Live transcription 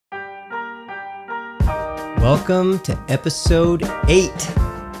Welcome to episode 8.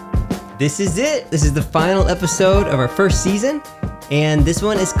 This is it. This is the final episode of our first season, and this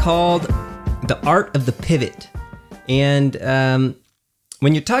one is called The Art of the Pivot. And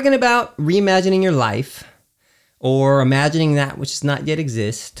when you're talking about reimagining your life or imagining that which does not yet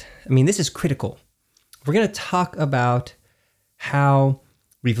exist, I mean, this is critical. We're going to talk about how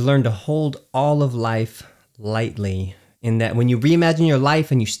we've learned to hold all of life lightly, in that when you reimagine your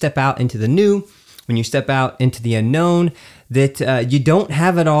life and you step out into the new, when you step out into the unknown, that you don't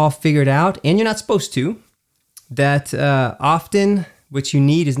have it all figured out, and you're not supposed to, that often what you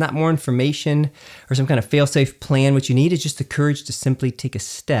need is not more information or some kind of fail-safe plan. What you need is just the courage to simply take a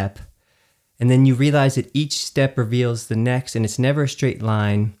step, and then you realize that each step reveals the next, and it's never a straight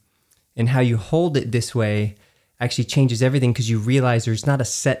line, and how you hold it this way actually changes everything, because you realize there's not a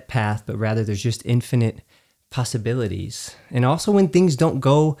set path, but rather there's just infinite possibilities. And also, when things don't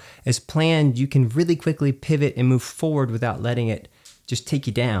go as planned, you can really quickly pivot and move forward without letting it just take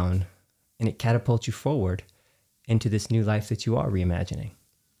you down, and it catapults you forward into this new life that you are reimagining.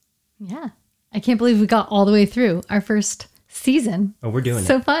 Yeah. I can't believe we got all the way through our first season. Oh, we're doing it.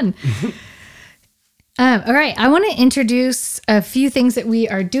 So fun. All right. I want to introduce a few things that we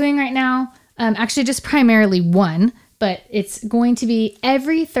are doing right now. Actually, just primarily one. But it's going to be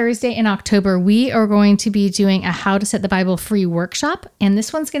every Thursday in October, we are going to be doing a How to Set the Bible Free workshop. And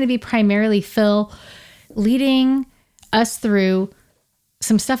this one's going to be primarily Phil leading us through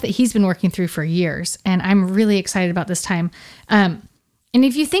some stuff that he's been working through for years. And I'm really excited about this time. And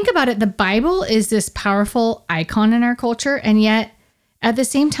if you think about it, the Bible is this powerful icon in our culture. And yet at the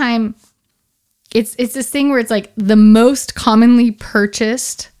same time, it's this thing where it's like the most commonly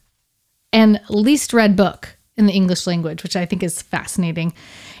purchased and least read book in the English language, which I think is fascinating.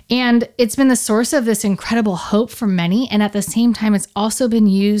 And it's been the source of this incredible hope for many. And at the same time, it's also been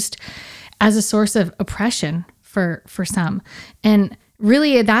used as a source of oppression for some. And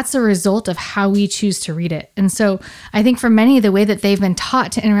really, that's a result of how we choose to read it. And so I think for many, the way that they've been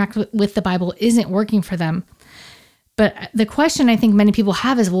taught to interact with the Bible isn't working for them. But the question I think many people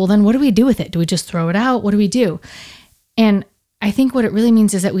have is, well, then what do we do with it? Do we just throw it out? What do we do? And I think what it really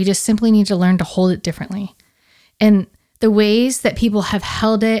means is that we just simply need to learn to hold it differently. And the ways that people have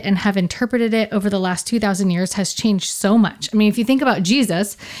held it and have interpreted it over the last 2,000 years has changed so much. I mean, if you think about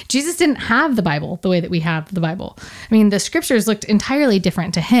Jesus didn't have the Bible the way that we have the Bible. I mean, the scriptures looked entirely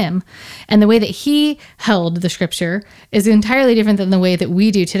different to him. And the way that he held the scripture is entirely different than the way that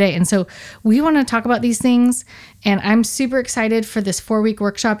we do today. And so we want to talk about these things. And I'm super excited for this 4-week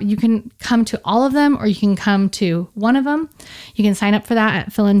workshop. You can come to all of them, or you can come to one of them. You can sign up for that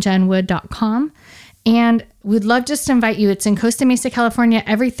at philandjenwood.com. And we'd love just to invite you. It's in Costa Mesa, California,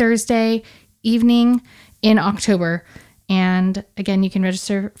 every Thursday evening in October. And again, you can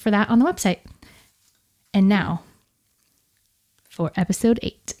register for that on the website. And now for episode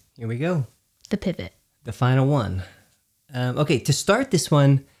 8. Here we go. The pivot. The final one. Okay, to start this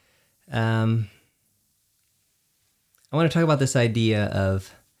one, I want to talk about this idea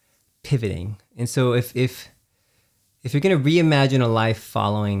of pivoting. And so if you're going to reimagine a life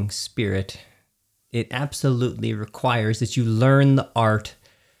following Spirit, it absolutely requires that you learn the art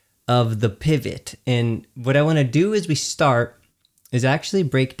of the pivot. And what I want to do as we start is actually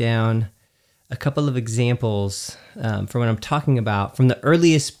break down a couple of examples from what I'm talking about from the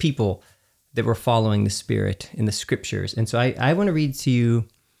earliest people that were following the Spirit in the scriptures. And so I want to read to you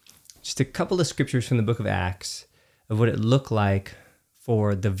just a couple of scriptures from the book of Acts of what it looked like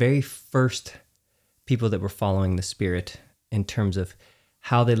for the very first people that were following the Spirit in terms of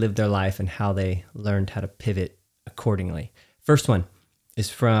how they lived their life and how they learned how to pivot accordingly. First one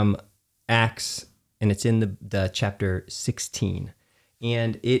is from Acts, and it's in the chapter 16.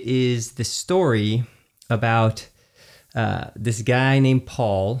 And it is the story about this guy named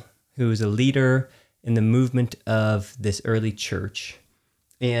Paul, who is a leader in the movement of this early church.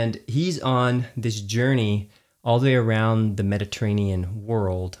 And he's on this journey all the way around the Mediterranean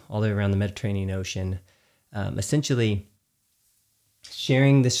world, all the way around the Mediterranean Ocean, essentially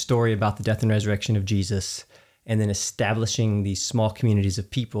sharing this story about the death and resurrection of Jesus, and then establishing these small communities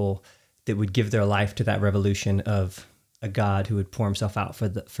of people that would give their life to that revolution of a God who would pour himself out for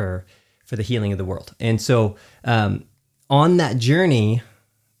the healing of the world. And so on that journey,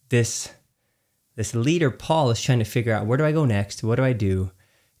 this leader, Paul, is trying to figure out, where do I go next? What do I do?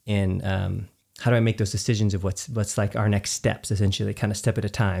 And how do I make those decisions of what's like our next steps, essentially, kind of step at a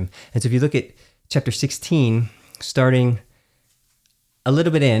time. And so if you look at chapter 16, starting a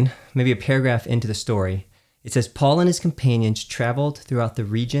little bit in, maybe a paragraph into the story, it says, Paul and his companions traveled throughout the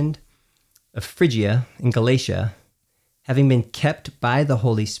region of Phrygia and Galatia, having been kept by the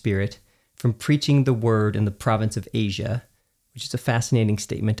Holy Spirit from preaching the word in the province of Asia, which is a fascinating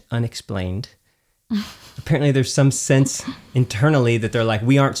statement, unexplained. Apparently there's some sense internally that they're like,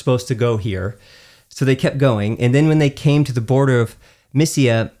 we aren't supposed to go here. So they kept going. And then when they came to the border of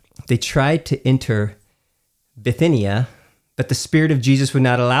Mysia, they tried to enter Bithynia, but the Spirit of Jesus would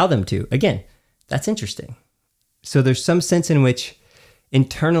not allow them to. Again, that's interesting. So there's some sense in which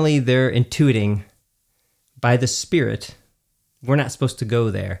internally they're intuiting by the Spirit, we're not supposed to go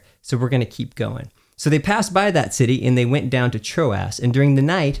there, so we're going to keep going. So they passed by that city and they went down to Troas. And during the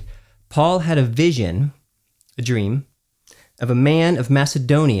night, Paul had a vision, a dream, of a man of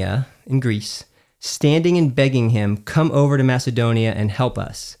Macedonia in Greece standing and begging him, come over to Macedonia and help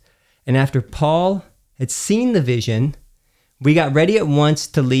us. And after Paul had seen the vision, we got ready at once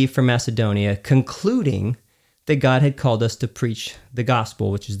to leave for Macedonia, concluding that God had called us to preach the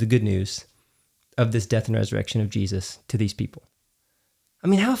gospel, which is the good news of this death and resurrection of Jesus to these people. I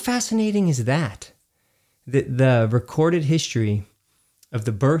mean, how fascinating is that? The recorded history of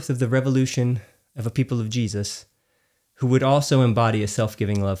the birth of the revolution of a people of Jesus who would also embody a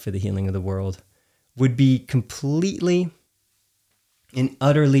self-giving love for the healing of the world would be completely and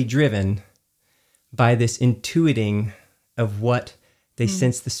utterly driven by this intuiting of what they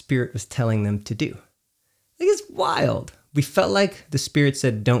sensed the Spirit was telling them to do. Like, it's wild. We felt like the Spirit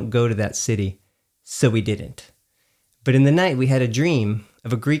said, don't go to that city, so we didn't. But in the night, we had a dream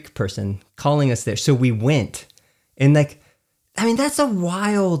of a Greek person calling us there, so we went. And that's a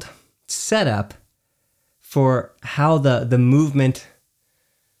wild setup for how the movement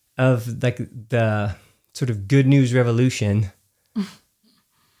of the sort of good news revolution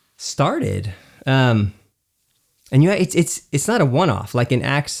started. And it's not a one-off. Like in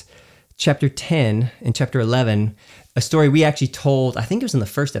Acts chapter 10 and chapter 11, a story we actually told, I think it was in the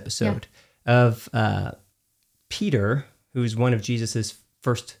first episode, of Peter, who's one of Jesus's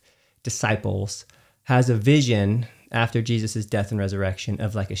first disciples, has a vision after Jesus' death and resurrection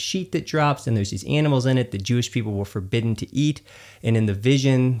of like a sheet that drops and there's these animals in it that Jewish people were forbidden to eat. And in the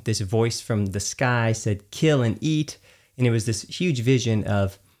vision, this voice from the sky said, kill and eat. And it was this huge vision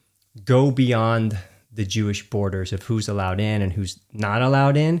of go beyond the Jewish borders of who's allowed in and who's not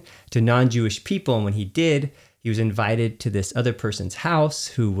allowed in to non-Jewish people. And when he did, he was invited to this other person's house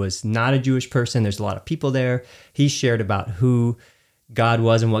who was not a Jewish person. There's a lot of people there. He shared about who God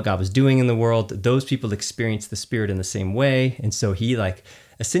was and what God was doing in the world. Those people experienced the Spirit in the same way. And so he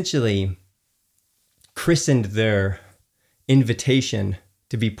essentially christened their invitation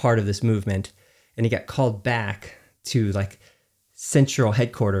to be part of this movement. And he got called back to central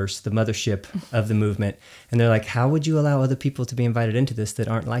headquarters, the mothership of the movement. And they're like, how would you allow other people to be invited into this that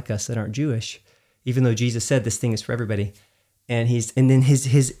aren't like us, that aren't Jewish? Even though Jesus said this thing is for everybody. And then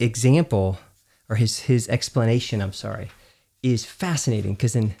his example, or his explanation, is fascinating,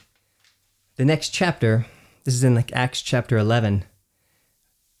 because in the next chapter, this is in Acts chapter 11,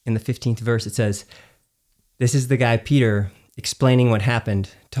 in the 15th verse, it says, this is the guy, Peter, explaining what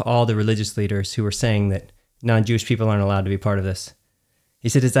happened to all the religious leaders who were saying that non-Jewish people aren't allowed to be part of this. He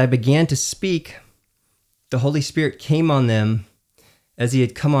said, as I began to speak, the Holy Spirit came on them as he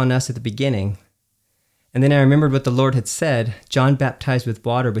had come on us at the beginning. And then I remembered what the Lord had said, John baptized with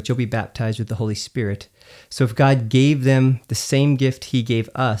water, but you'll be baptized with the Holy Spirit. So if God gave them the same gift he gave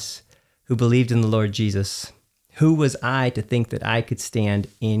us who believed in the Lord Jesus, who was I to think that I could stand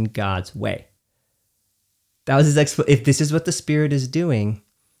in God's way? That was his if this is what the Spirit is doing,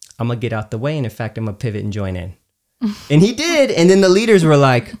 I'm going to get out the way. And in fact, I'm going to pivot and join in. And he did. And then the leaders were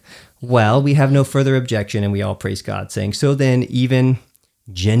like, well, we have no further objection. And we all praise God, saying, so then even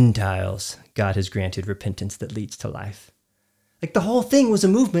Gentiles, God has granted repentance that leads to life. The whole thing was a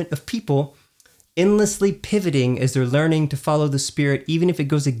movement of people endlessly pivoting as they're learning to follow the Spirit, even if it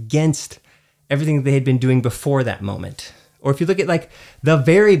goes against everything that they had been doing before that moment. Or if you look at the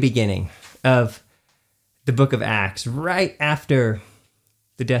very beginning of the book of Acts, right after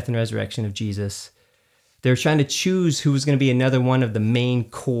the death and resurrection of Jesus, they're trying to choose who was going to be another one of the main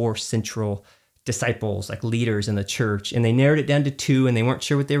core central disciples, leaders in the church. And they narrowed it down to 2, and they weren't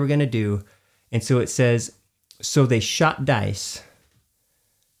sure what they were going to do. And so it says, so they shot dice,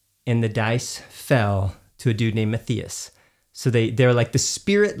 and the dice fell to a dude named Matthias. So they're like, the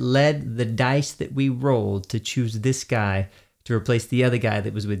Spirit led the dice that we rolled to choose this guy to replace the other guy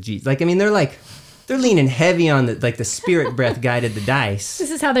that was with Jesus. They're leaning heavy on the Spirit breath guided the dice.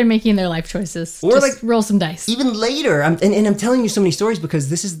 This is how they're making their life choices. Or just roll some dice. Even later, I'm telling you so many stories because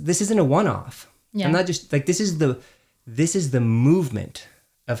this isn't a one-off. Yeah. I'm not just this is the movement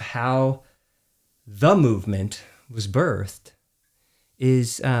of how the movement was birthed.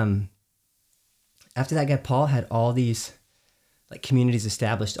 Is after that guy Paul had all these like communities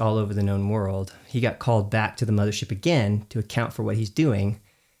established all over the known world, he got called back to the mothership again to account for what he's doing,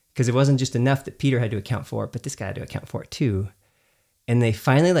 because it wasn't just enough that Peter had to account for it, but this guy had to account for it too. And they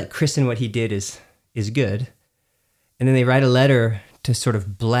finally like christen what he did is good. And then they write a letter to sort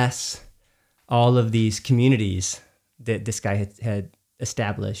of bless all of these communities that this guy had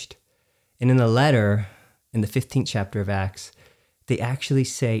established. And in the letter, in the 15th chapter of Acts, they actually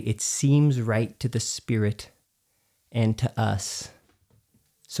say, it seems right to the Spirit and to us,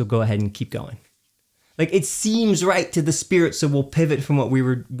 so go ahead and keep going. Like, it seems right to the Spirit, so we'll pivot from what we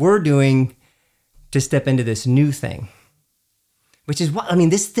were doing to step into this new thing. Which is what, I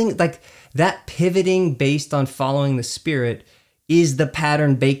mean, this thing, like, that pivoting based on following the Spirit is the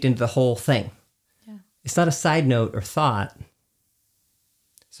pattern baked into the whole thing. Yeah. It's not a side note or thought.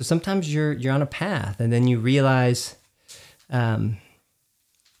 So sometimes you're on a path, and then you realize that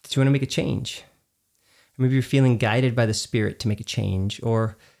you want to make a change. Or maybe you're feeling guided by the Spirit to make a change,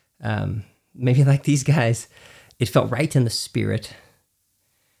 or maybe like these guys, it felt right in the Spirit.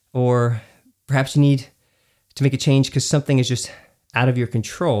 Or perhaps you need to make a change because something is just out of your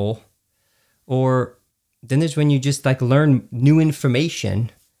control. Or then there's when you just like learn new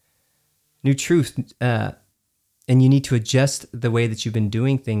information, new truth, and you need to adjust the way that you've been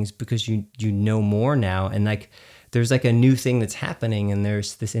doing things because you know more now. And like there's like a new thing that's happening, and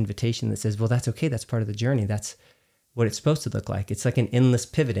there's this invitation that says, well, that's okay. That's part of the journey. That's what it's supposed to look like. It's like an endless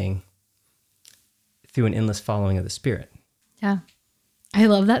pivoting through an endless following of the Spirit. Yeah. I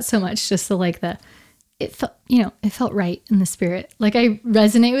love that so much. Just it felt right in the Spirit. Like I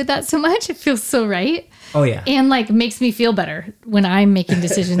resonate with that so much. It feels so right. Oh yeah. And like makes me feel better when I'm making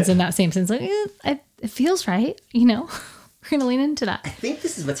decisions in that same sense. Like it feels right. We're going to lean into that. I think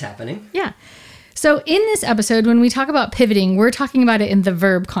this is what's happening. Yeah. So in this episode, when we talk about pivoting, we're talking about it in the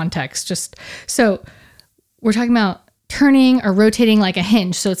verb context. So we're talking about turning or rotating like a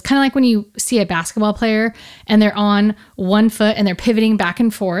hinge. So it's kind of like when you see a basketball player and they're on one foot and they're pivoting back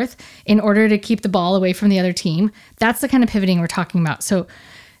and forth in order to keep the ball away from the other team. That's the kind of pivoting we're talking about. So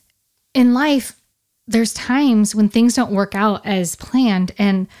in life, there's times when things don't work out as planned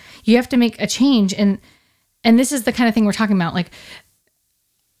and you have to make a change. And this is the kind of thing we're talking about. Like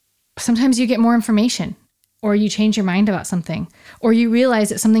sometimes you get more information, or you change your mind about something, or you realize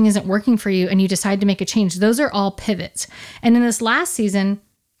that something isn't working for you and you decide to make a change. Those are all pivots. And in this last season,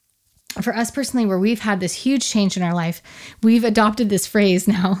 for us personally, where we've had this huge change in our life, we've adopted this phrase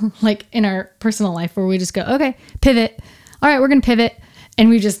now, like in our personal life, where we just go, okay, pivot. All right, we're going to pivot. And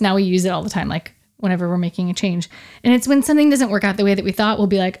we use it all the time, like whenever we're making a change. And it's when something doesn't work out the way that we thought, we'll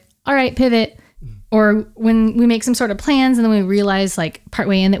be like, all right, pivot. Or when we make some sort of plans and then we realize like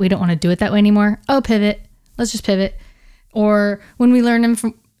partway in that we don't want to do it that way anymore. Oh, pivot. Let's just pivot. Or when we learn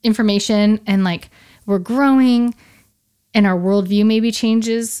information and like we're growing and our worldview maybe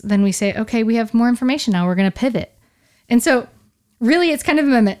changes, then we say, okay, we have more information now. We're going to pivot. And so really it's kind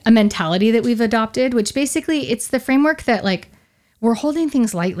of a mentality that we've adopted, which basically it's the framework that like we're holding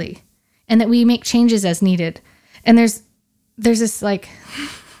things lightly and that we make changes as needed. And there's this like,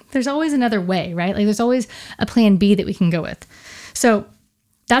 there's always another way, right? Like there's always a plan B that we can go with. So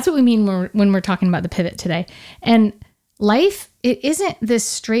that's what we mean when we're talking about the pivot today. And life, it isn't this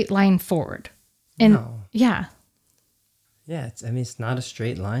straight line forward. And no. Yeah. Yeah, it's not a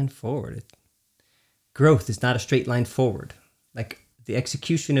straight line forward. Growth is not a straight line forward. Like the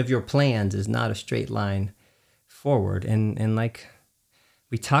execution of your plans is not a straight line forward. And like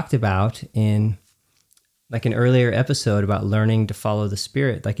we talked about in like an earlier episode about learning to follow the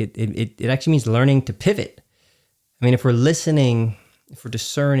Spirit, like it actually means learning to pivot. I mean, if we're listening, if we're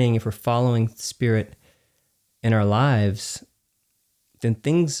discerning, if we're following the Spirit in our lives, then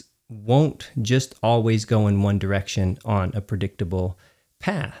things won't just always go in one direction on a predictable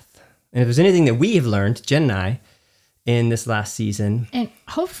path. And if there's anything that we have learned, Jen and I, in this last season. And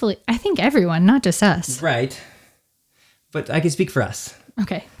hopefully, I think everyone, not just us. Right. But I can speak for us.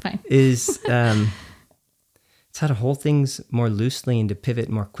 Okay, fine. Is it's how to hold things more loosely and to pivot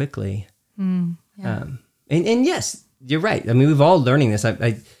more quickly. Yeah. And yes, you're right. I mean, we've all learning this.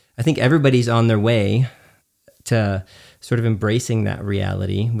 I think everybody's on their way to sort of embracing that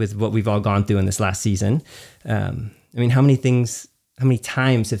reality with what we've all gone through in this last season. I mean, how many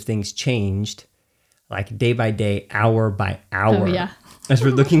times have things changed, like day by day, hour by hour? Oh, yeah. As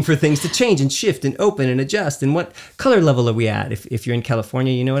we're looking for things to change and shift and open and adjust. And what color level are we at? If you're in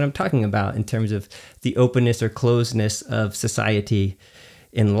California, you know what I'm talking about in terms of the openness or closedness of society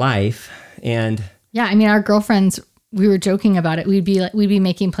in life. And yeah, I mean, our girlfriends, we were joking about it. We'd be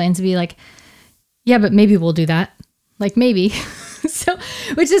making plans to be like, yeah, but maybe we'll do that. Like maybe. So,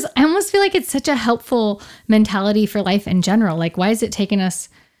 which is, I almost feel like it's such a helpful mentality for life in general. Like, why is it taking us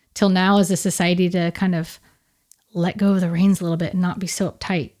till now as a society to kind of let go of the reins a little bit and not be so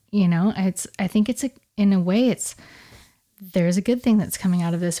uptight? You know, I think it's in a way, there's a good thing that's coming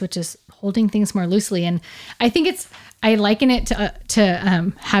out of this, which is holding things more loosely. And I think I liken it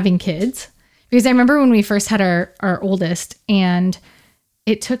to having kids, because I remember when we first had our oldest, and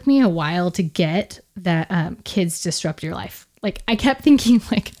it took me a while to get that kids disrupt your life. Like, I kept thinking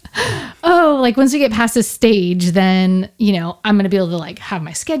like, oh, like once we get past this stage, then, you know, I'm going to be able to like have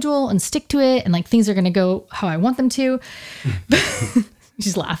my schedule and stick to it. And like things are going to go how I want them to. You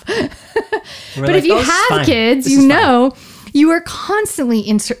just laugh. But if you have kids, you know, you are constantly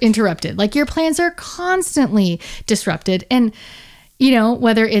interrupted. Like your plans are constantly disrupted. And, you know,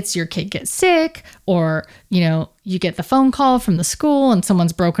 whether it's your kid gets sick or, you know, you get the phone call from the school and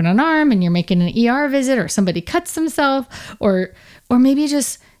someone's broken an arm and you're making an ER visit, or somebody cuts themselves, or maybe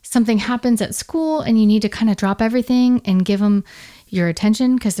just something happens at school and you need to kind of drop everything and give them your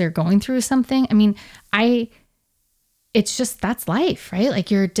attention because they're going through something. I mean, it's just, that's life, right? Like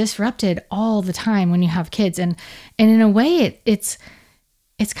you're disrupted all the time when you have kids. And in a way it's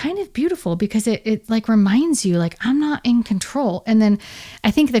kind of beautiful because it like reminds you like, I'm not in control. And then I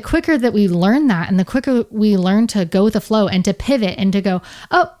think the quicker that we learn that, and the quicker we learn to go with the flow and to pivot and to go,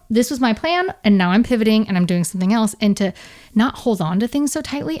 oh, this was my plan and now I'm pivoting and I'm doing something else, and to not hold on to things so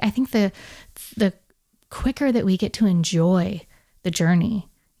tightly, I think the quicker that we get to enjoy the journey,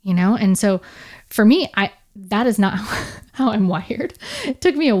 you know? And so for me, that is not how I'm wired. It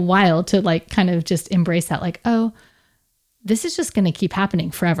took me a while to like kind of just embrace that, like, oh, this is just going to keep happening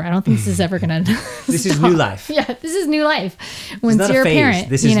forever. I don't think this is ever going to This is new life. Yeah, this is new life. Once you're a parent,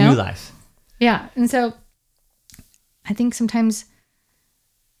 this is new life. Yeah. And so I think sometimes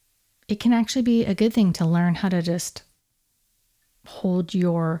it can actually be a good thing to learn how to just hold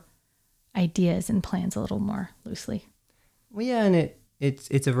your ideas and plans a little more loosely. Well, yeah, and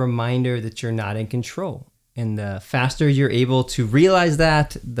it's a reminder that you're not in control. And the faster you're able to realize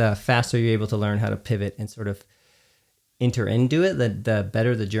that, the faster you're able to learn how to pivot and sort of enter into it, the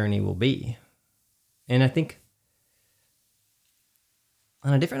better the journey will be. And I think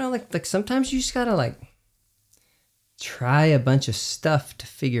on a different note, like sometimes you just gotta like try a bunch of stuff to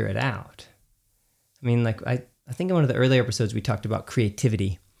figure it out. I mean, like I think in one of the earlier episodes we talked about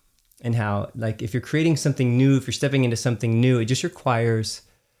creativity and how like if you're creating something new, if you're stepping into something new, it just requires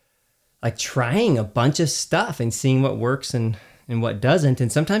like trying a bunch of stuff and seeing what works and what doesn't.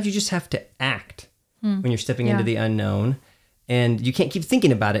 And sometimes you just have to act when you're stepping into the unknown, and you can't keep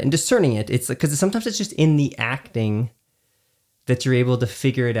thinking about it and discerning it. It's because sometimes it's just in the acting that you're able to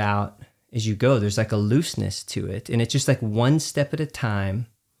figure it out as you go. There's like a looseness to it, and it's just like one step at a time,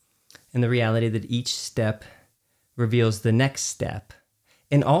 and the reality that each step reveals the next step,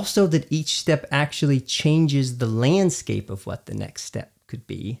 and also that each step actually changes the landscape of what the next step could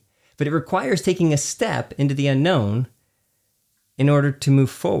be. But it requires taking a step into the unknown in order to move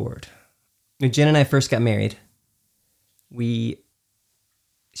forward. When Jen and I first got married, she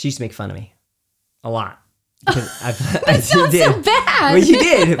used to make fun of me a lot. That sounds so bad. Well, you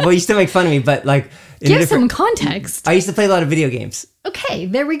did. Well, you still make fun of me, but like give some context. I used to play a lot of video games. Okay,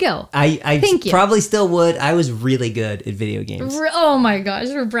 there we go. I Thank you. Probably still would. I was really good at video games. Oh my gosh,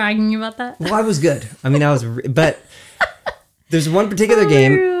 we're bragging about that. Well, I was good. I mean, but there's one particular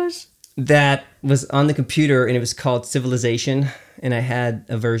game that was on the computer, and it was called Civilization, and I had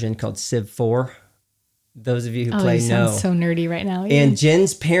a version called Civ 4. Those of you who play know. Sound so nerdy right now. Ian. And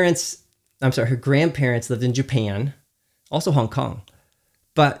Jen's her grandparents lived in Japan, also Hong Kong.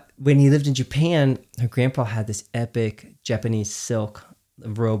 But when he lived in Japan, her grandpa had this epic Japanese silk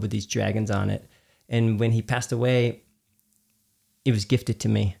robe with these dragons on it. And when he passed away, it was gifted to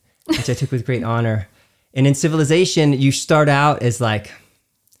me, which I took with great honor. And in Civilization, you start out as like,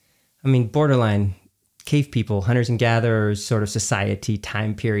 borderline cave people, hunters and gatherers, sort of society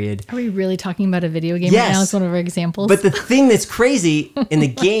time period. Are we really talking about a video game right now as one of our examples? But the thing that's crazy in the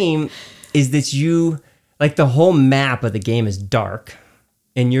game is that the whole map of the game is dark,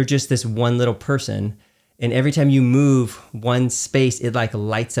 and you're just this one little person, and every time you move one space, it like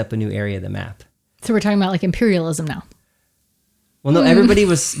lights up a new area of the map. So we're talking about like imperialism now. Well, no, everybody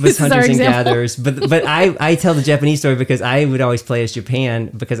was hunters and gatherers, but I tell the Japanese story because I would always play as Japan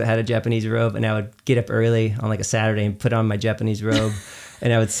because I had a Japanese robe, and I would get up early on like a Saturday and put on my Japanese robe,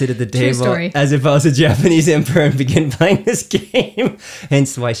 and I would sit at the table as if I was a Japanese emperor and begin playing this game.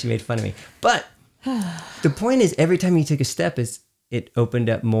 Hence why she made fun of me. But the point is, every time you took a step, it opened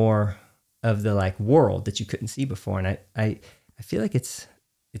up more of the like world that you couldn't see before, and I feel like it's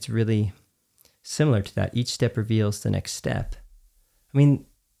really similar to that. Each step reveals the next step. I mean,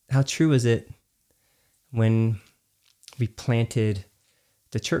 how true is it when we planted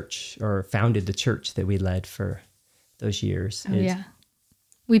the church or founded the church that we led for those years? Oh, yeah.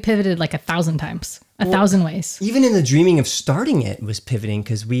 We pivoted like 1,000 times, 1,000 ways. Even in the dreaming of starting it was pivoting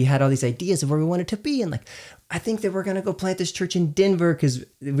because we had all these ideas of where we wanted to be. And like, I think that we're going to go plant this church in Denver because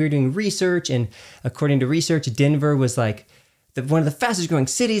we were doing research. And according to research, Denver was like one of the fastest growing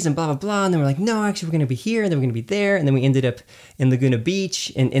cities and blah, blah, blah. And then we're like, no, actually, we're going to be here. And then we're going to be there. And then we ended up in Laguna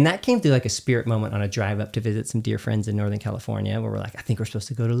Beach. And that came through like a spirit moment on a drive up to visit some dear friends in Northern California where we're like, I think we're supposed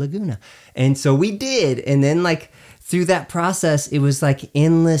to go to Laguna. And so we did. And then like through that process, it was like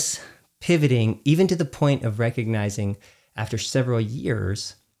endless pivoting, even to the point of recognizing after several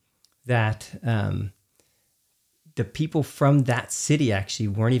years that the people from that city actually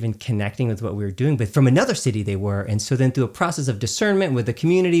weren't even connecting with what we were doing, but from another city they were. And so then through a process of discernment with the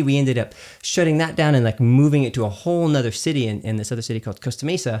community, we ended up shutting that down and like moving it to a whole nother city in this other city called Costa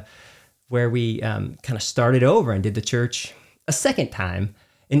Mesa, where we kind of started over and did the church a second time.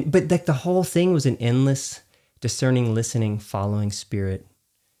 But like the whole thing was an endless discerning, listening, following spirit,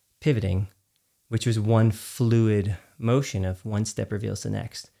 pivoting, which was one fluid motion of one step reveals the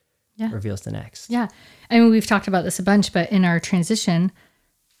next, reveals the next. Yeah. I mean, we've talked about this a bunch, but in our transition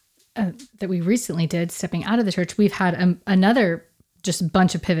that we recently did, stepping out of the church, we've had another just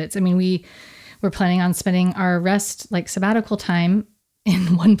bunch of pivots. I mean, we were planning on spending our rest, like sabbatical time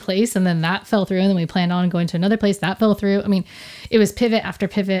in one place, and then that fell through, and then we planned on going to another place that fell through. I mean, it was pivot after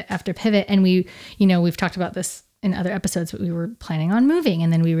pivot after pivot. And we, we've talked about this in other episodes, but we were planning on moving.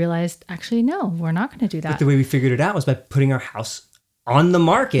 And then we realized, actually, no, we're not going to do that. But the way we figured it out was by putting our house on the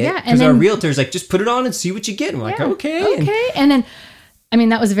market. Yeah. Because our realtor's like, just put it on and see what you get. And we're like, okay. And then, I mean,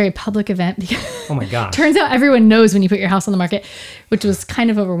 that was a very public event because oh my gosh. Turns out everyone knows when you put your house on the market, which was kind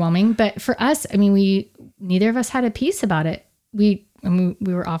of overwhelming. But for us, I mean, neither of us had a peace about it. We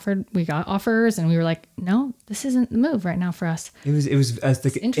got offers and we were like, no, this isn't the move right now for us. It was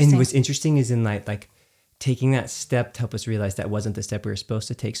interesting. And what's interesting is in like taking that step to help us realize that wasn't the step we were supposed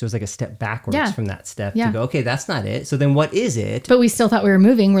to take. So it was like a step backwards from that step to go, okay, that's not it. So then what is it? But we still thought we were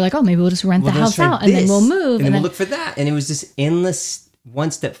moving. We're like, oh, maybe we'll just rent the house out and then we'll move. And then we'll look for that. And it was this endless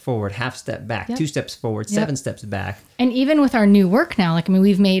one step forward, half step back, 2 steps forward, 7 steps back. And even with our new work now, like, I mean,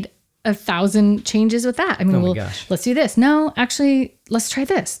 we've made 1,000 changes with that. I mean, let's do this. No, actually, let's try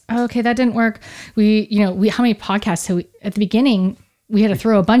this. Oh, okay, that didn't work. We how many podcasts? So at the beginning, we had to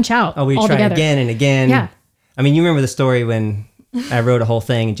throw a bunch out. Oh, we tried again and again. Yeah. I mean, you remember the story when I wrote a whole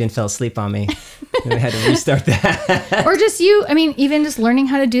thing and Jen fell asleep on me. And we had to restart that. Or just even just learning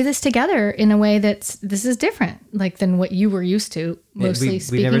how to do this together in a way this is different, like than what you were used to, mostly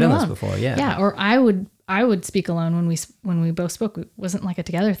speaking alone. We've never done this before, yeah. Yeah, or I would speak alone when we both spoke. It wasn't like a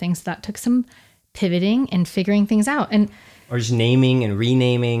together thing, so that took some pivoting and figuring things out. Or just naming and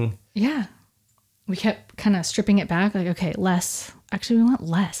renaming. Yeah. We kept kind of stripping it back, like, okay, less. Actually, we want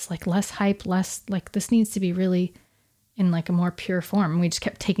less hype, less, like, this needs to be really in like a more pure form. And we just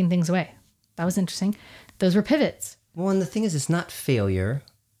kept taking things away. That was interesting. Those were pivots. Well, and the thing is, it's not failure.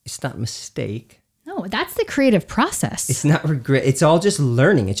 It's not mistake. No, that's the creative process. It's not regret. It's all just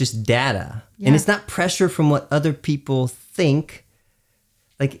learning. It's just data. Yeah. And it's not pressure from what other people think.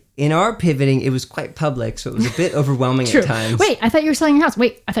 Like in our pivoting, it was quite public, so it was a bit overwhelming at times. Wait, I thought you were selling your house.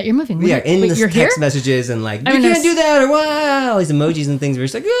 Wait, I thought you're moving. Yeah, in the text messages and like, you can't do that, or wow, all these emojis and things. We're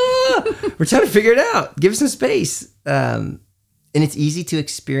just like, we're trying to figure it out. Give us some space. And it's easy to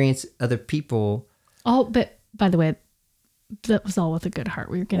experience other people. Oh, but by the way, that was all with a good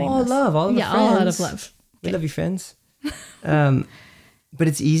heart. We were getting all love, all of the friends. All out of love. We love you, friends. But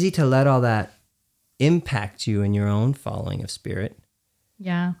it's easy to let all that impact you in your own following of spirit.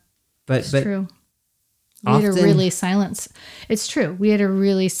 Yeah, but true. We had to really silence. It's true. We had to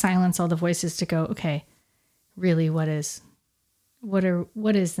really silence all the voices to go, okay, really, what is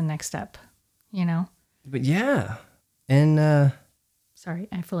the next step? But yeah, and sorry,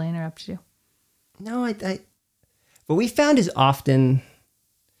 I fully interrupted you. No, what we found is often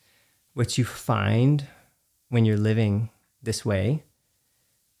what you find when you're living this way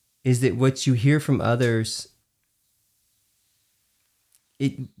is that what you hear from others,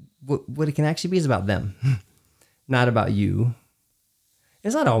 what it can actually be is about them, not about you.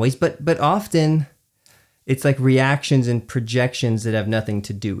 It's not always, but often it's like reactions and projections that have nothing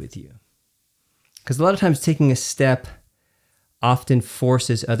to do with you. Because a lot of times taking a step often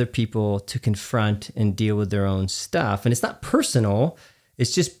forces other people to confront and deal with their own stuff. And it's not personal,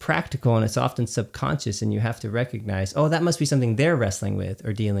 it's just practical, and it's often subconscious, and you have to recognize, oh, that must be something they're wrestling with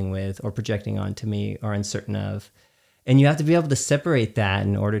or dealing with or projecting onto me or uncertain of. And you have to be able to separate that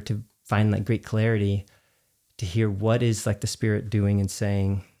in order to find like great clarity to hear what is like the Spirit doing and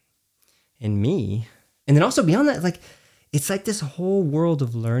saying in me. And then also beyond that, like, it's like this whole world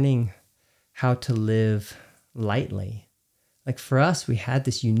of learning how to live lightly. Like for us, we had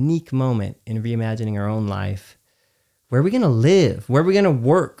this unique moment in reimagining our own life. Where are we going to live? Where are we going to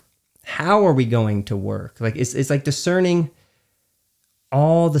work? How are we going to work? Like it's like discerning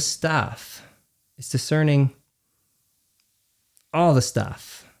all the stuff. It's discerning all the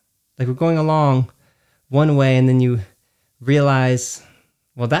stuff. Like we're going along one way and then you realize,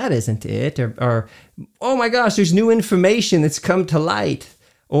 well, that isn't it. Or oh my gosh, there's new information that's come to light.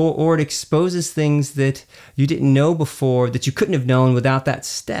 Or it exposes things that you didn't know before that you couldn't have known without that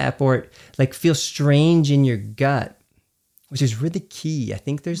step. Or it like feels strange in your gut, which is really key. I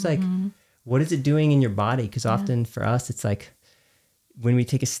think there's like, what is it doing in your body? Because often for us, it's like when we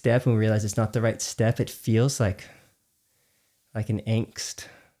take a step and we realize it's not the right step, it feels like an angst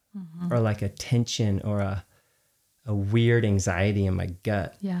or like a tension or a weird anxiety in my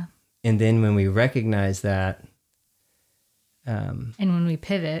gut. Yeah. And then when we recognize that, and when we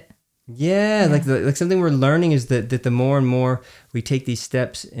pivot, like something we're learning is that the more and more we take these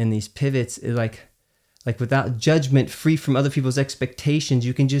steps and these pivots, it like without judgment, free from other people's expectations,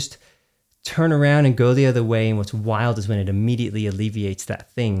 you can just turn around and go the other way. And what's wild is when it immediately alleviates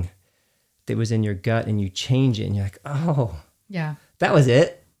that thing that was in your gut and you change it and you're like, oh, yeah, that was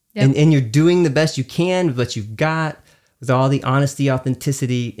it. Yep. And you're doing the best you can with what you've got, with all the honesty,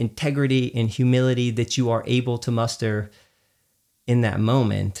 authenticity, integrity, and humility that you are able to muster in that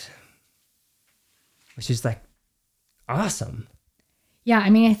moment, which is like awesome. Yeah. I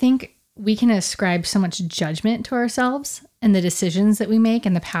mean, I think we can ascribe so much judgment to ourselves and the decisions that we make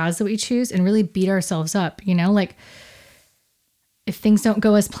and the paths that we choose and really beat ourselves up, you know, like if things don't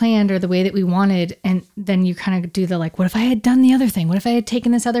go as planned or the way that we wanted, and then you kind of do the like, what if I had done the other thing? What if I had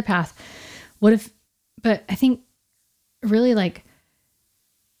taken this other path? But I think really like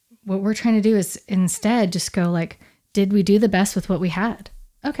what we're trying to do is instead just go like, did we do the best with what we had?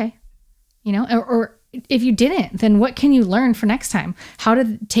 Okay. You know, or if you didn't, then what can you learn for next time? How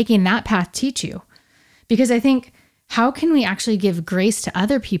did taking that path teach you? Because I think, how can we actually give grace to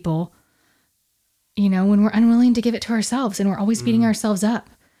other people, you know, when we're unwilling to give it to ourselves and we're always beating ourselves up?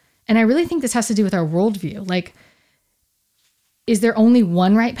 And I really think this has to do with our worldview. Like, is there only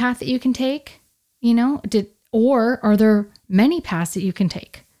one right path that you can take? You know, or are there many paths that you can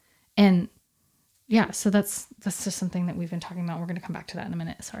take? And yeah, so that's just something that we've been talking about. We're going to come back to that in a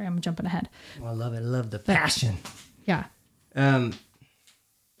minute. Sorry, I'm jumping ahead. Oh, I love it. I love the passion. Yeah. Another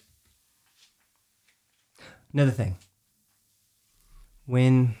thing.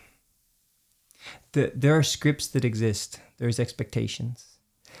 When there are scripts that exist, there's expectations,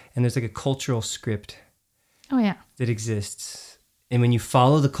 and there's like a cultural script. Oh yeah. That exists, and when you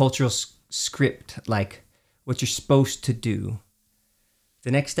follow the cultural script, like what you're supposed to do,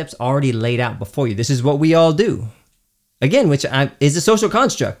 the next step's already laid out before you. This is what we all do. Again, which is a social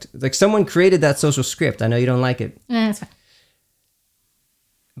construct. Like someone created that social script. I know you don't like it. That's fine.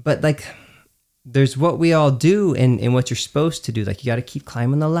 But like, there's what we all do and what you're supposed to do. Like you got to keep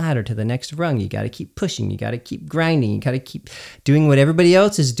climbing the ladder to the next rung. You got to keep pushing. You got to keep grinding. You got to keep doing what everybody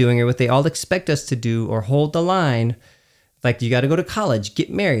else is doing or what they all expect us to do or hold the line. Like you got to go to college, get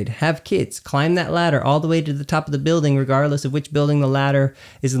married, have kids, climb that ladder all the way to the top of the building, regardless of which building the ladder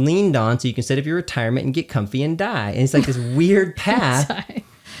is leaned on, so you can set up your retirement and get comfy and die. And it's like this weird path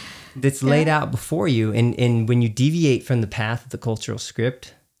that's laid out before you. And when you deviate from the path of the cultural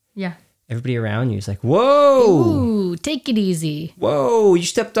script, everybody around you is like, whoa. Ooh, take it easy. Whoa, you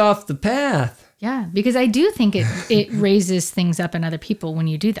stepped off the path. Yeah, because I do think it raises things up in other people when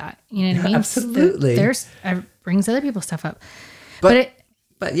you do that. You know what I mean? Absolutely. It brings other people's stuff up. But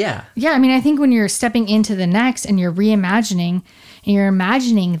yeah. Yeah, I mean, I think when you're stepping into the next and you're reimagining and you're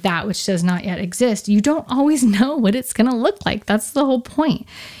imagining that which does not yet exist, you don't always know what it's going to look like. That's the whole point.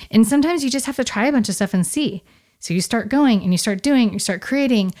 And sometimes you just have to try a bunch of stuff and see. So you start going and you start doing, you start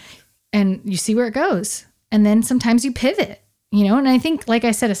creating, and you see where it goes. And then sometimes you pivot. You know, and I think, like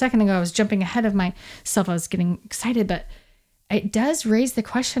I said a second ago, I was jumping ahead of myself. I was getting excited, but it does raise the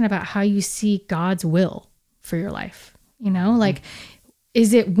question about how you see God's will for your life. You know, like,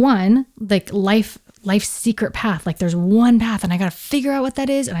 is it one, like life's secret path? Like there's one path and I got to figure out what that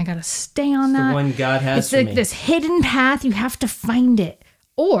is and I got to stay on that. The one God has for me. It's like this hidden path. You have to find it.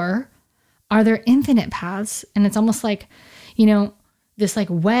 Or are there infinite paths? And it's almost like, you know, this like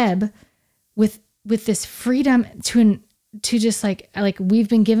web with this freedom to just like we've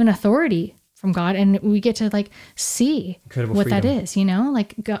been given authority from God and we get to like see incredible what freedom. that is, you know,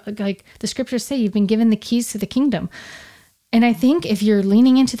 like the scriptures say, you've been given the keys to the kingdom. And I think if you're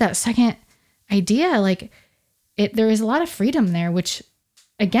leaning into that second idea, like there is a lot of freedom there, which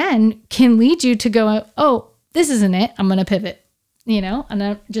again can lead you to go, oh, this isn't it. I'm going to pivot, and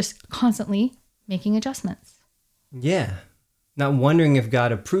I'm just constantly making adjustments. Yeah. Not wondering if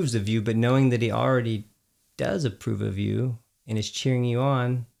God approves of you, but knowing that he already does approve of you and is cheering you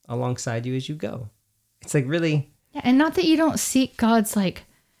on alongside you as you go. It's like really... Yeah, and not that you don't seek God's like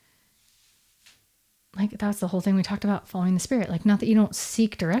that's the whole thing we talked about, following the Spirit. Like, not that you don't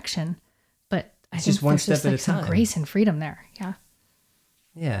seek direction, but I think just one there's step at a some time. grace and freedom there. Yeah.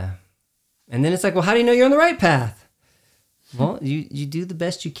 Yeah. And then it's like, well, how do you know you're on the right path? Well, you do the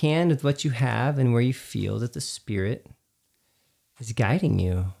best you can with what you have and where you feel that the Spirit is guiding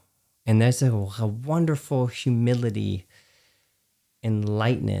you. And there's a wonderful humility and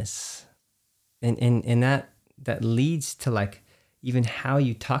lightness. And that leads to like even how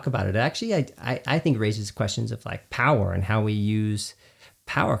you talk about it. Actually, I think raises questions of like power and how we use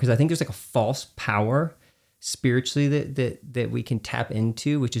power. Because I think there's like a false power spiritually that we can tap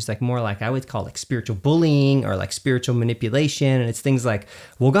into, which is like more like I would call like spiritual bullying or like spiritual manipulation. And it's things like,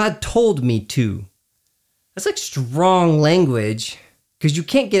 well, God told me to. That's like strong language because you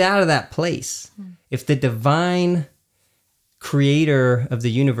can't get out of that place. If the divine creator of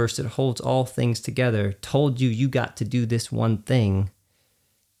the universe that holds all things together told you got to do this one thing,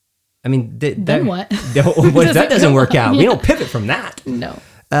 I mean, then what? What if that doesn't work out? Yeah. We don't pivot from that. No.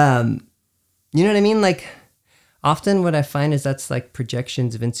 You know what I mean? Like, often what I find is that's like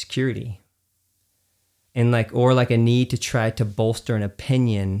projections of insecurity and like, or like a need to try to bolster an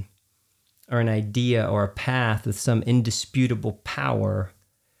opinion or an idea or a path with some indisputable power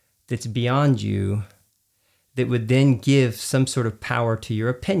that's beyond you, that would then give some sort of power to your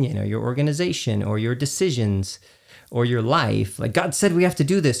opinion or your organization or your decisions or your life. Like, God said we have to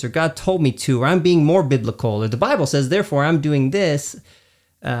do this, or God told me to, or I'm being more biblical, or the Bible says, therefore I'm doing this,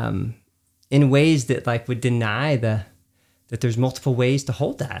 in ways that like would deny that there's multiple ways to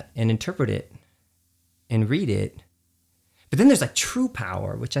hold that and interpret it and read it. But then there's like true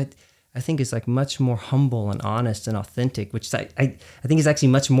power, which I think is like much more humble and honest and authentic, which I think is actually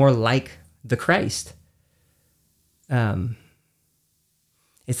much more like the Christ.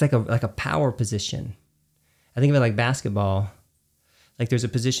 It's like a power position. I think of it like basketball. Like there's a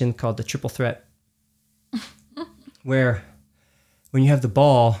position called the triple threat where when you have the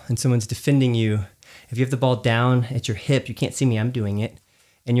ball and someone's defending you, if you have the ball down at your hip, you can't see me, I'm doing it,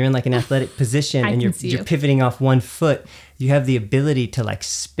 and you're in like an athletic position and you're pivoting off one foot, you have the ability to like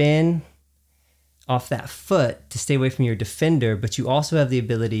spin off that foot to stay away from your defender, but you also have the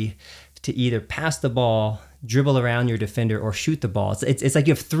ability to either pass the ball, dribble around your defender, or shoot the ball. It's like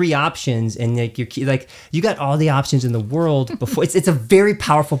you have three options, and like you got all the options in the world before. It's a very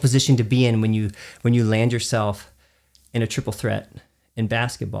powerful position to be in when you land yourself in a triple threat in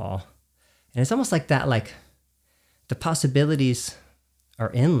basketball. And it's almost like that, like the possibilities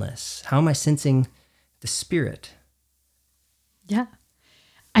are endless. How am I sensing the Spirit? Yeah.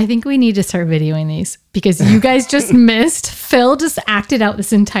 I think we need to start videoing these because you guys just missed. Phil just acted out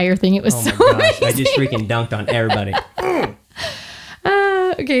this entire thing. It was so amazing. I just freaking dunked on everybody.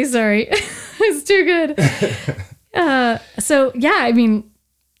 Okay, sorry. It's too good. So yeah, I mean,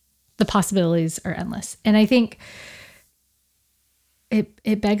 the possibilities are endless. And I think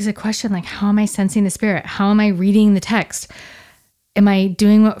it begs a question like, how am I sensing the Spirit? How am I reading the text? Am I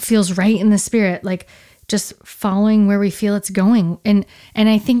doing what feels right in the Spirit? Like, just following where we feel it's going. And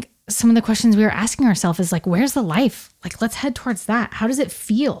I think some of the questions we were asking ourselves is like, where's the life? Like, let's head towards that. How does it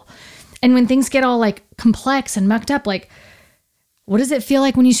feel? And when things get all like complex and mucked up, like, what does it feel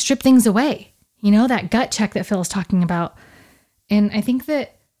like when you strip things away? You know, that gut check that Phil was talking about. And I think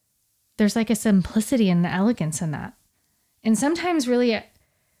that there's like a simplicity and an elegance in that. And sometimes really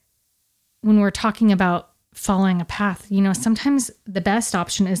when we're talking about following a path, you know, sometimes the best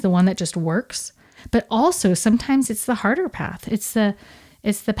option is the one that just works. But also sometimes it's the harder path. It's the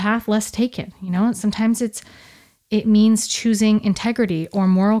path less taken, you know? Sometimes it means choosing integrity or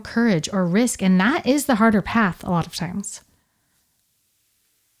moral courage or risk. And that is the harder path a lot of times.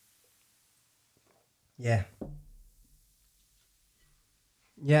 Yeah.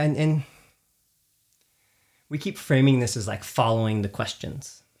 Yeah. And we keep framing this as like following the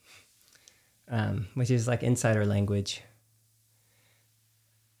questions, which is like insider language.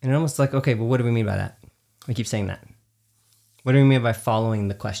 And almost like, okay, but what do we mean by that? We keep saying that. What do we mean by following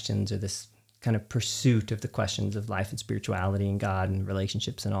the questions, or this kind of pursuit of the questions of life and spirituality and God and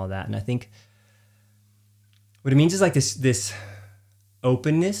relationships and all that? And I think what it means is like this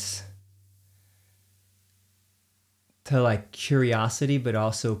openness to like curiosity, but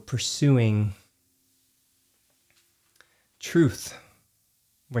also pursuing truth,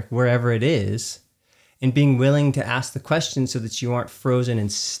 like wherever it is. and being willing to ask the question so that you aren't frozen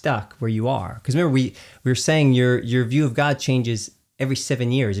and stuck where you are. Because remember, we were saying your view of God changes every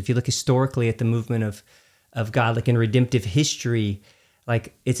 7 years. If you look historically at the movement of God, like in redemptive history,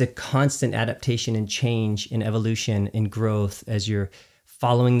 like it's a constant adaptation and change and evolution and growth as you're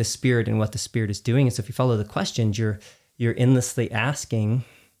following the Spirit and what the Spirit is doing. And so if you follow the questions, you're endlessly asking,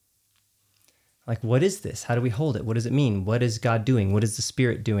 like, what is this? How do we hold it? What does it mean? What is God doing? What is the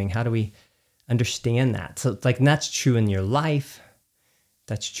Spirit doing? How do we understand that? So like, and that's true in your life.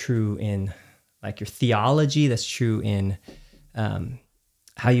 That's true in like your theology. That's true in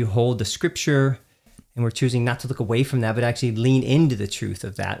how you hold the Scripture. And we're choosing not to look away from that, but actually lean into the truth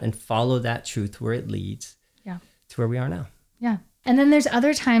of that and follow that truth where it leads to where we are now. Yeah. And then there's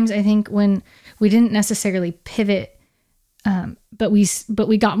other times, I think, when we didn't necessarily pivot, but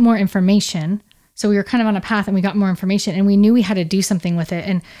we got more information. So we were kind of on a path and we got more information and we knew we had to do something with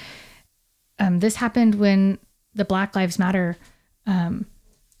it. And this happened when the Black Lives Matter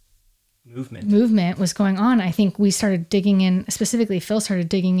movement was going on. I think we started digging in, specifically Phil started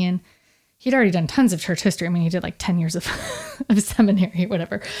digging in. He'd already done tons of church history. I mean, he did like 10 years of seminary,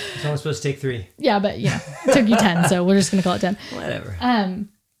 whatever. It's only supposed to take 3. Yeah, but it took you 10, so we're just going to call it 10. Whatever.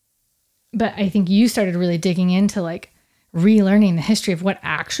 But I think you started really digging into like relearning the history of what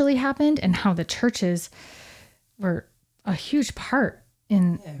actually happened and how the churches were a huge part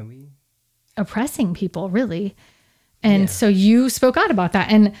in oppressing people, really. And so you spoke out about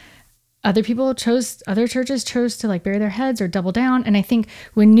that. And other churches chose to like bury their heads or double down. And I think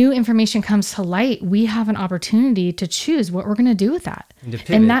when new information comes to light, we have an opportunity to choose what we're going to do with that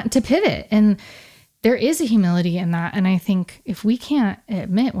and to pivot. And there is a humility in that. And I think if we can't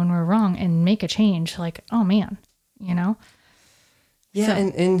admit when we're wrong and make a change, like, oh man, Yeah. So,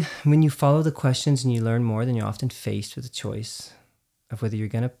 and when you follow the questions and you learn more, then you're often faced with a choice of whether you're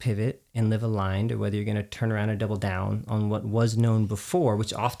going to pivot and live aligned or whether you're going to turn around and double down on what was known before,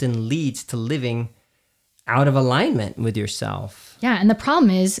 which often leads to living out of alignment with yourself. Yeah. And the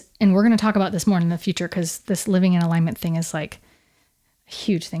problem is, and we're going to talk about this more in the future because this living in alignment thing is like a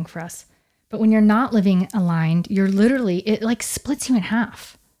huge thing for us. But when you're not living aligned, it like splits you in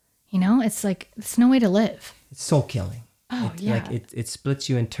half. It's like, it's no way to live. It's soul killing. Oh, It splits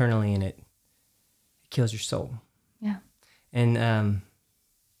you internally and it kills your soul. Yeah. And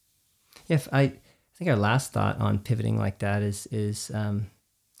I think our last thought on pivoting like that is just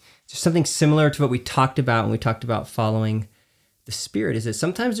something similar to what we talked about when we talked about following the Spirit. Is that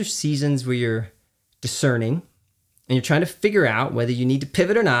sometimes there's seasons where you're discerning and you're trying to figure out whether you need to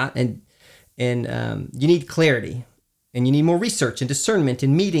pivot or not, and you need clarity. And you need more research and discernment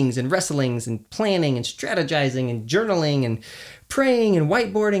and meetings and wrestlings and planning and strategizing and journaling and praying and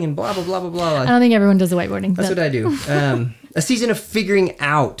whiteboarding and blah, blah, blah, blah, blah. I don't think everyone does the whiteboarding. That's what I do. A season of figuring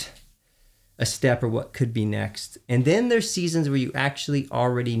out a step or what could be next. And then there's seasons where you actually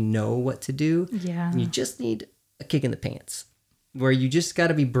already know what to do. Yeah. And you just need a kick in the pants, where you just got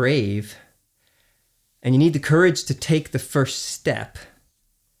to be brave and you need the courage to take the first step.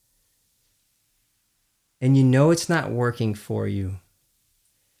 And you know it's not working for you,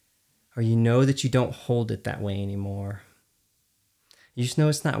 or you know that you don't hold it that way anymore. You just know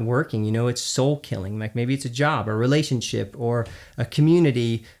it's not working. You know it's soul killing. Like maybe it's a job or a relationship or a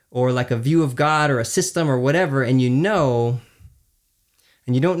community or like a view of God or a system or whatever. And you don't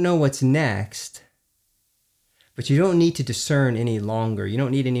know what's next, but you don't need to discern any longer. You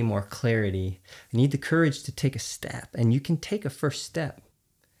don't need any more clarity. You need the courage to take a step, and you can take a first step.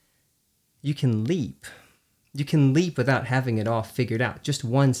 You can leap. You can leap without having it all figured out, just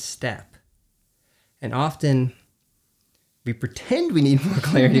one step. And often we pretend we need more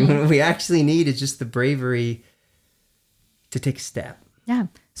clarity when what we actually need is just the bravery to take a step. Yeah.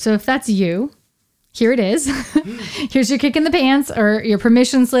 So if that's you, here it is. Here's your kick in the pants or your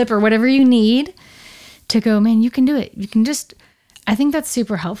permission slip or whatever you need to go, man, you can do it. You can I think that's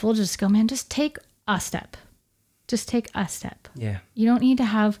super helpful. Just go, man, just take a step. Just take a step. Yeah. You don't need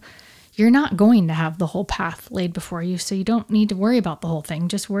to you're not going to have the whole path laid before you, so you don't need to worry about the whole thing.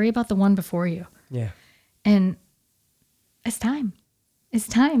 Just worry about the one before you. Yeah. And it's time. It's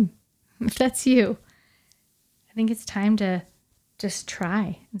time. If that's you, I think it's time to just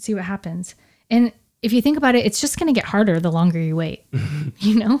try and see what happens. And if you think about it, it's just going to get harder the longer you wait,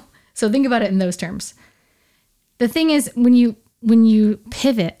 So think about it in those terms. The thing is, when you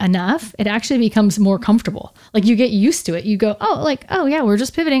pivot enough, it actually becomes more comfortable. Like you get used to it. You go, oh yeah, we're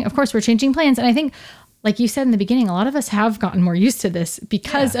just pivoting. Of course, we're changing plans. And I think, like you said in the beginning, a lot of us have gotten more used to this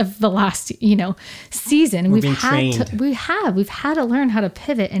because of the last, season. We've had to learn how to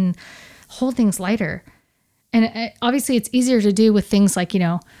pivot and hold things lighter. And obviously it's easier to do with things like,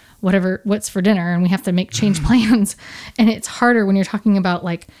 what's for dinner, and we have to make change plans. And it's harder when you're talking about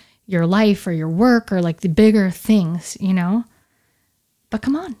like your life or your work or like the bigger things, you know? But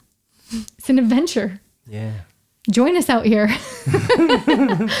come on, it's an adventure. Yeah. Join us out here.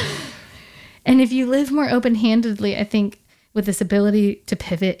 And if you live more open-handedly, I think with this ability to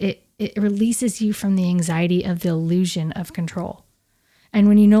pivot, it releases you from the anxiety of the illusion of control. And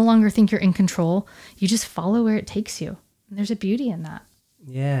when you no longer think you're in control, you just follow where it takes you. And there's a beauty in that.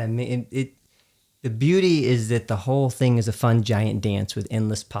 Yeah. The beauty is that the whole thing is a fun giant dance with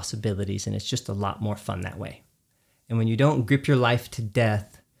endless possibilities, and it's just a lot more fun that way. And when you don't grip your life to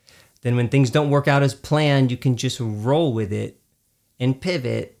death, then when things don't work out as planned, you can just roll with it and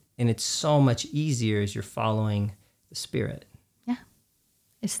pivot. And it's so much easier as you're following the Spirit. Yeah.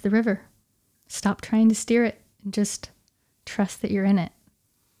 It's the river. Stop trying to steer it and just trust that you're in it.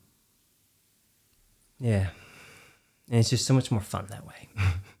 Yeah. And it's just so much more fun that way.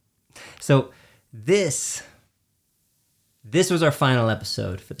 So this was our final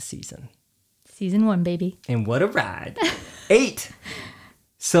episode for the season. Season 1, baby. And what a ride. 8.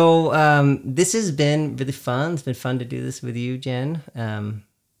 So this has been really fun. It's been fun to do this with you, Jen. And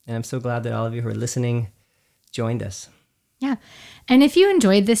I'm so glad that all of you who are listening joined us. Yeah. And if you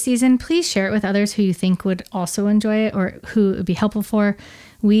enjoyed this season, please share it with others who you think would also enjoy it or who it would be helpful for.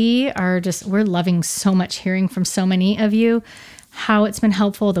 We're loving so much hearing from so many of you, how it's been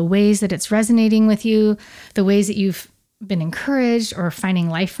helpful, the ways that it's resonating with you, the ways that you've been encouraged or finding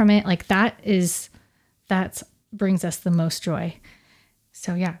life from it. Like that brings us the most joy.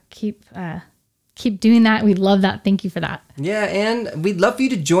 So yeah, keep doing that. We love that. Thank you for that. Yeah, and we'd love for you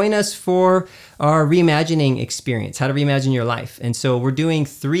to join us for our reimagining experience, how to reimagine your life. And so we're doing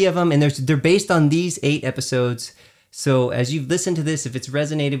 3 of them, and they're based on these 8 episodes. So as you've listened to this, if it's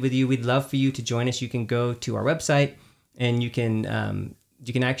resonated with you, we'd love for you to join us. You can go to our website, and you can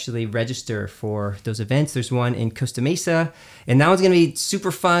actually register for those events. There's one in Costa Mesa, and that one's going to be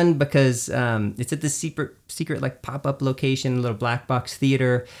super fun because it's at this secret like pop-up location, a little black box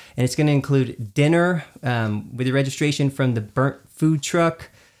theater, and it's going to include dinner with the registration from the Burnt Food Truck.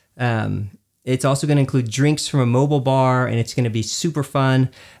 It's also going to include drinks from a mobile bar, and it's going to be super fun.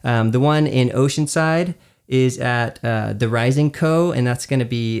 The one in Oceanside is at the Rising Co., and that's going to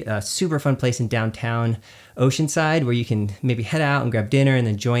be a super fun place in downtown Oceanside where you can maybe head out and grab dinner and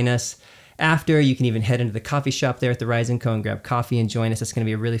then join us. After, you can even head into the coffee shop there at the Rising Co. and grab coffee and join us. That's going to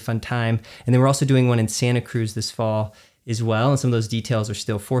be a really fun time. And then we're also doing one in Santa Cruz this fall as well, and some of those details are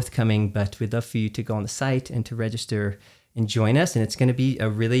still forthcoming, but we'd love for you to go on the site and to register and join us. And it's going to be a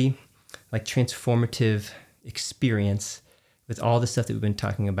really like transformative experience with all the stuff that we've been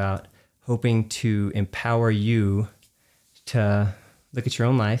talking about, hoping to empower you to look at your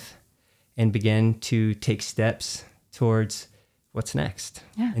own life and begin to take steps towards what's next.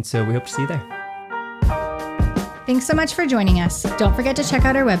 Yeah. And so we hope to see you there. Thanks so much for joining us. Don't forget to check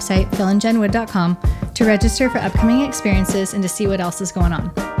out our website, philandjenwood.com, to register for upcoming experiences and to see what else is going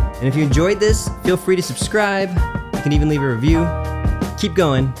on. And if you enjoyed this, feel free to subscribe. You can even leave a review. Keep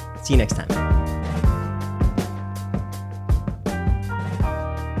going. See you next time.